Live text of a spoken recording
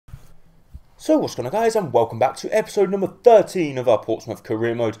So what's going on, guys, and welcome back to episode number 13 of our Portsmouth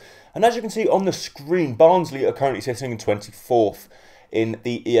career mode. And as you can see on the screen, Barnsley are currently sitting in 24th in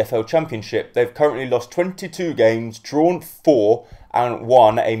the EFL Championship. They've currently lost 22 games, drawn 4 and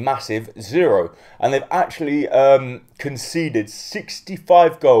won a massive 0. And they've actually conceded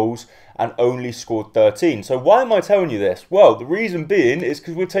 65 goals and only scored 13. So why am I telling you this? Well, the reason being is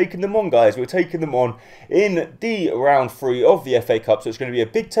because we're taking them on, guys. We're taking them on in the round 3 of the FA Cup. So it's going to be a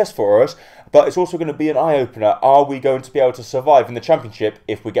big test for us, but it's also going to be an eye-opener. Are we going to be able to survive in the Championship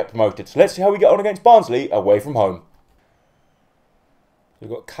if we get promoted? So let's see how we get on against Barnsley away from home. We've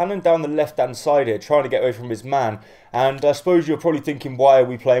got Cannon down the left-hand side here, trying to get away from his man. And I suppose you're probably thinking, why are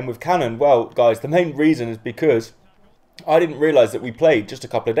we playing with Cannon? Well, guys, the main reason is because I didn't realise that we played just a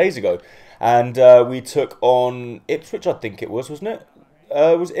couple of days ago. And we took on Ipswich, I think it was, wasn't it?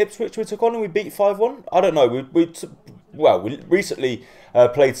 Was it Ipswich we took on and we beat 5-1? I don't know. We recently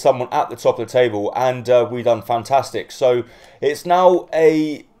played someone at the top of the table and we done fantastic. So it's now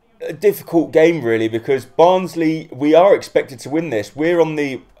a difficult game, really, because Barnsley, we are expected to win this. We're on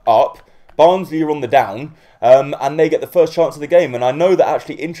the up, Barnsley are on the down, and they get the first chance of the game. And I know that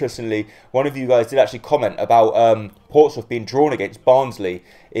actually, interestingly, one of you guys did actually comment about Portsmouth being drawn against Barnsley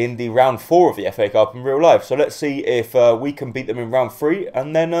in the round 4 of the FA Cup in real life. So let's see if we can beat them in round 3,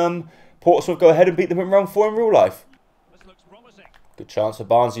 and then Portsmouth go ahead and beat them in round 4 in real life. Good chance for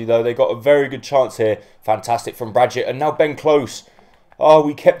Barnsley, though. They got a very good chance here. Fantastic from Bradgett, and now Ben Close. Oh,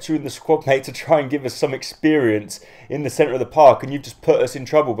 we kept you in the squad, mate, to try and give us some experience in the centre of the park, and you've just put us in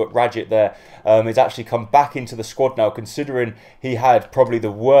trouble. But Bradgett there has actually come back into the squad now, considering he had probably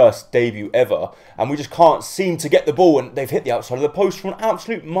the worst debut ever. And we just can't seem to get the ball, and they've hit the outside of the post from an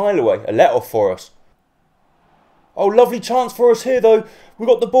absolute mile away. A let-off for us. Oh, lovely chance for us here, though. We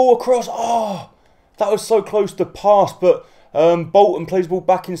got the ball across. Oh, that was so close to pass, but Bolton plays the ball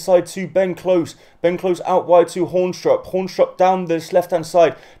back inside to Ben Close. Ben Close out wide to Hornstrup. Hornstrup down this left-hand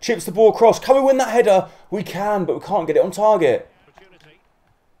side. Chips the ball across. Can we win that header? We can, but we can't get it on target.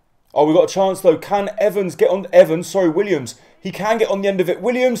 Oh, we got a chance, though. Can Evans get on... Williams. He can get on the end of it.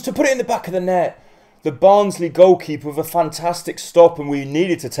 Williams to put it in the back of the net. The Barnsley goalkeeper with a fantastic stop, and we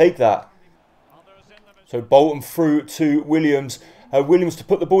needed to take that. So Bolton through to Williams. Williams to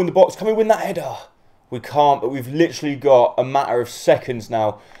put the ball in the box. Can we win that header? We can't, but we've literally got a matter of seconds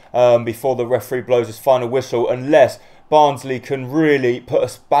now before the referee blows his final whistle, unless Barnsley can really put a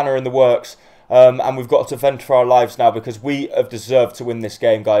spanner in the works. And we've got to defend for our lives now, because we have deserved to win this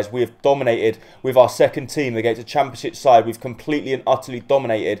game, guys. We have dominated with our second team against a Championship side. We've completely and utterly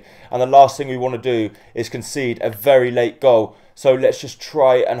dominated. And the last thing we want to do is concede a very late goal. So let's just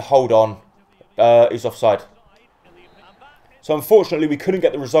try and hold on. He's offside. So unfortunately, we couldn't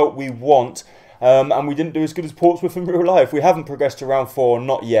get the result we want. And we didn't do as good as Portsmouth in real life. We haven't progressed to round 4,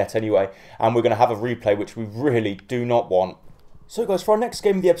 not yet anyway. And we're going to have a replay, which we really do not want. So guys, for our next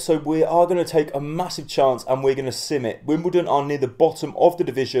game of the episode, we are going to take a massive chance and we're going to sim it. Wimbledon are near the bottom of the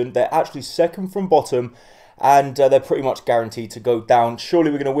division. They're actually second from bottom, and they're pretty much guaranteed to go down. Surely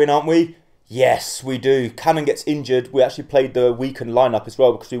we're going to win, aren't we? Yes, we do. Cannon gets injured. We actually played the weakened lineup as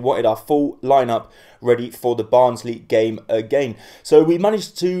well, because we wanted our full lineup ready for the Barnsley game again. So we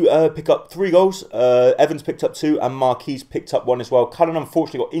managed to pick up 3 goals. Evans picked up 2 and Marquis picked up 1 as well. Cannon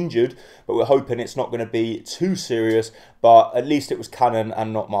unfortunately got injured, but we're hoping it's not going to be too serious. But at least it was Cannon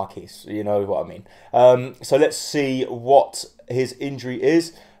and not Marquis. You know what I mean. So let's see what his injury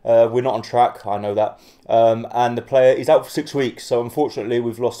is. We're not on track, I know that. And the player is out for 6 weeks, so unfortunately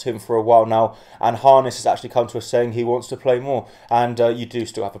we've lost him for a while now. And Harness has actually come to us saying he wants to play more. And you do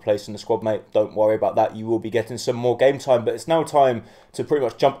still have a place in the squad, mate. Don't worry about that. You will be getting some more game time. But it's now time to pretty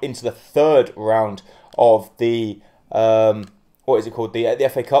much jump into the 3rd round of the, what is it called? The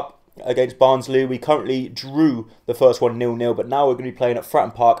FA Cup against Barnsley. We currently drew the first one 0-0, but now we're going to be playing at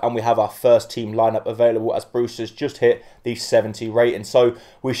Fratton Park, and we have our first team lineup available as Brewster's just hit the 70 rating. So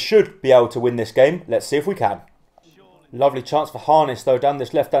we should be able to win this game. Let's see if we can. Lovely chance for Harness, though, down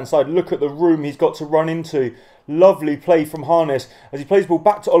this left-hand side. Look at the room he's got to run into. Lovely play from Harness as he plays the ball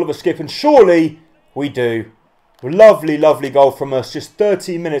back to Oliver Skip, and surely we do. Lovely, lovely goal from us. Just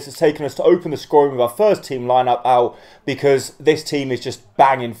 13 minutes has taken us to open the scoring with our first team lineup out, because this team is just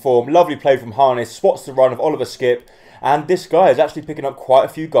banging form. Lovely play from Harness. Swats the run of Oliver Skip. And this guy is actually picking up quite a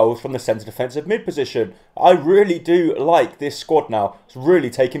few goals from the centre defensive mid position. I really do like this squad now. It's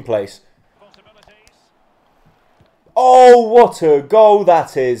really taking place. Oh, what a goal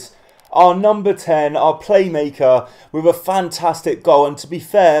that is. Our number 10, our playmaker, with a fantastic goal. And to be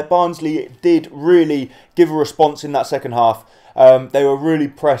fair, Barnsley did really give a response in that second half. They were really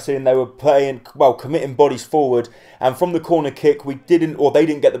pressing. They were playing, well, committing bodies forward. And from the corner kick, they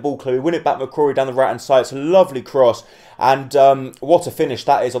didn't get the ball clear. We win it back McCrory down the right-hand side. It's a lovely cross. And what a finish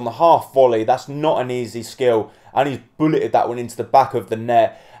that is on the half volley. That's not an easy skill. And he's bulleted that one into the back of the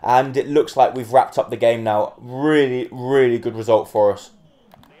net. And it looks like we've wrapped up the game now. Really, really good result for us.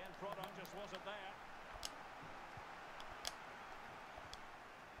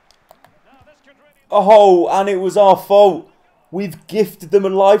 Oh, and it was our fault. We've gifted them a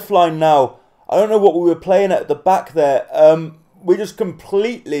lifeline now. I don't know what we were playing at the back there. We just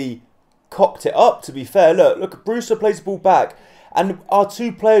completely cocked it up, to be fair. Look, Brewster plays the ball back, and our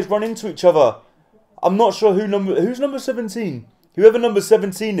two players run into each other. I'm not sure who's number 17. Whoever number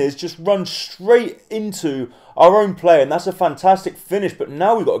 17 is just runs straight into our own player, and that's a fantastic finish. But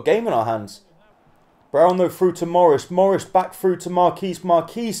now we've got a game in our hands. Brown, though, through to Morris. Morris back through to Marquise.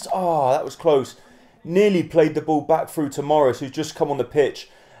 Marquise, oh, that was close. Nearly played the ball back through to Morris, who's just come on the pitch.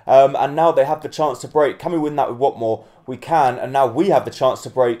 And now they have the chance to break. Can we win that with Watmore? We can. And now we have the chance to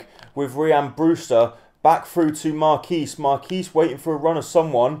break with Ryan Brewster. Back through to Marquise. Marquise waiting for a run of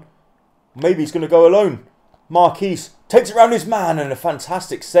someone. Maybe he's going to go alone. Marquise takes it around his man, and a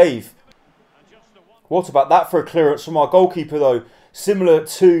fantastic save. What about that for a clearance from our goalkeeper, though? Similar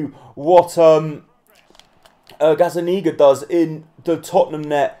to what Gazzaniga does in the Tottenham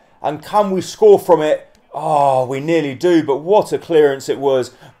net. And can we score from it? Oh, we nearly do, but what a clearance it was.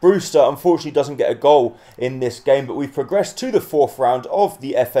 Brewster, unfortunately, doesn't get a goal in this game, but we've progressed to the fourth round of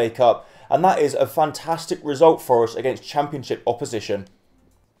the FA Cup, and that is a fantastic result for us against Championship opposition.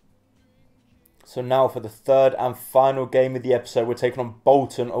 So now for the third and final game of the episode, we're taking on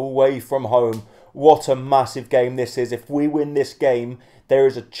Bolton away from home. What a massive game this is. If we win this game, there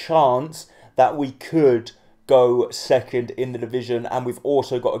is a chance that we could go second in the division, and we've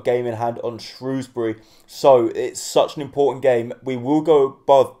also got a game in hand on Shrewsbury. So it's such an important game. We will go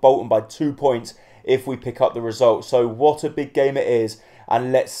above Bolton by 2 points if we pick up the result. So what a big game it is,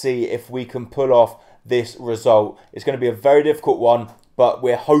 and let's see if we can pull off this result. It's going to be a very difficult one, but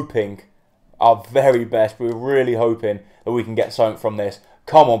we're hoping our very best. We're really hoping that we can get something from this.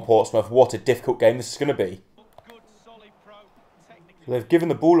 Come on, Portsmouth. What a difficult game this is going to be. So they've given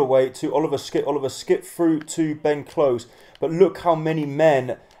the ball away to Oliver Skip. Oliver Skip through to Ben Close. But look how many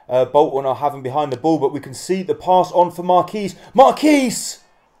men Bolton are having behind the ball. But we can see the pass on for Marquise. Marquise!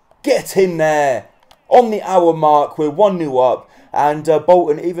 Get in there! On the hour mark, we're 1-0 up. And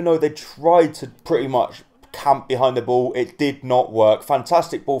Bolton, even though they tried to pretty much camp behind the ball, it did not work.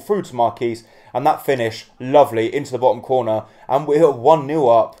 Fantastic ball through to Marquise. And that finish, lovely, into the bottom corner. And we're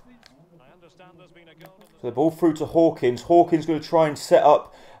 1-0 up. So the ball through to Hawkins. Hawkins going to try and set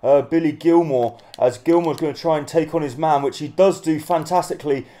up Billy Gilmore, as Gilmore's going to try and take on his man, which he does do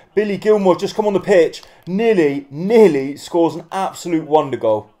fantastically. Billy Gilmore just come on the pitch, nearly scores an absolute wonder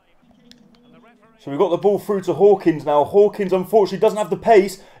goal. So we've got the ball through to Hawkins now. Hawkins unfortunately doesn't have the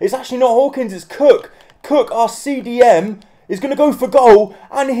pace. It's actually not Hawkins, it's Cook. Cook, our CDM, is going to go for goal,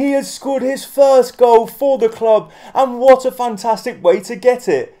 and he has scored his first goal for the club. And what a fantastic way to get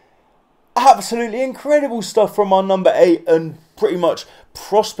it. Absolutely incredible stuff from our number 8 and pretty much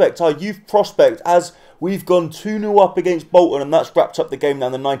prospect, our youth prospect, as we've gone 2-0 up against Bolton, and that's wrapped up the game now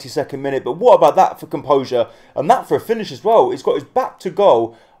in the 92nd minute. But what about that for composure, and that for a finish as well? He's got his back to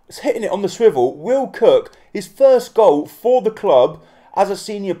goal, he's hitting it on the swivel. Will Cook, his first goal for the club as a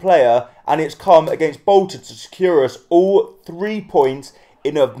senior player, and it's come against Bolton to secure us all 3 points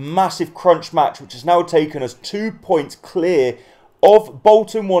in a massive crunch match, which has now taken us 2 points clear of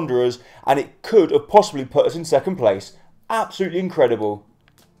Bolton Wanderers, and it could have possibly put us in second place. Absolutely incredible.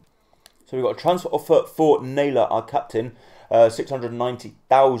 So we've got a transfer offer for Naylor, our captain,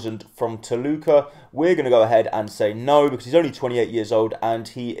 690,000 from Toluca. We're going to go ahead and say no, because he's only 28 years old and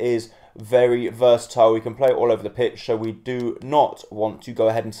he is very versatile. We can play all over the pitch, so we do not want to go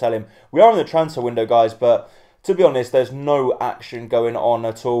ahead and sell him. We are in the transfer window, guys, but to be honest, there's no action going on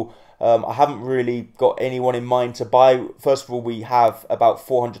at all. I haven't really got anyone in mind to buy. First of all, we have about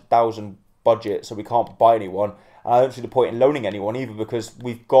 400,000 budget, so we can't buy anyone. And I don't see the point in loaning anyone either, because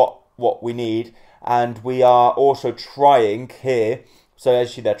we've got what we need, and we are also trying here. So as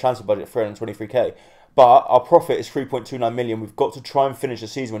you see, their transfer budget 323k, but our profit is 3.29 million. We've got to try and finish the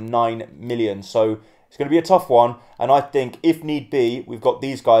season with 9 million. So it's going to be a tough one, and I think if need be, we've got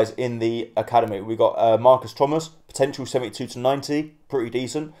these guys in the academy. We've got Marcus Thomas, potential 72 to 90, pretty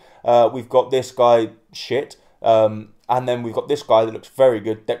decent. We've got this guy, shit. And then we've got this guy that looks very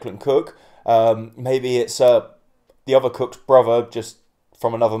good, Declan Cook. Maybe it's the other Cook's brother, just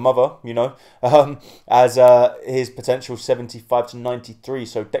from another mother, you know, as his potential 75 to 93.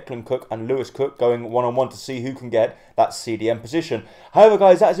 So Declan Cook and Lewis Cook going one-on-one to see who can get that CDM position. However,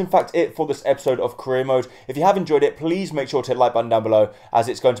 guys, that is in fact it for this episode of Career Mode. If you have enjoyed it, please make sure to hit the like button down below, as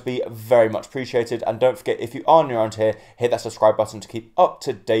it's going to be very much appreciated. And don't forget, if you are new around here, hit that subscribe button to keep up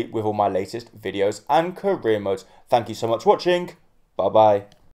to date with all my latest videos and career modes. Thank you so much for watching. Bye-bye.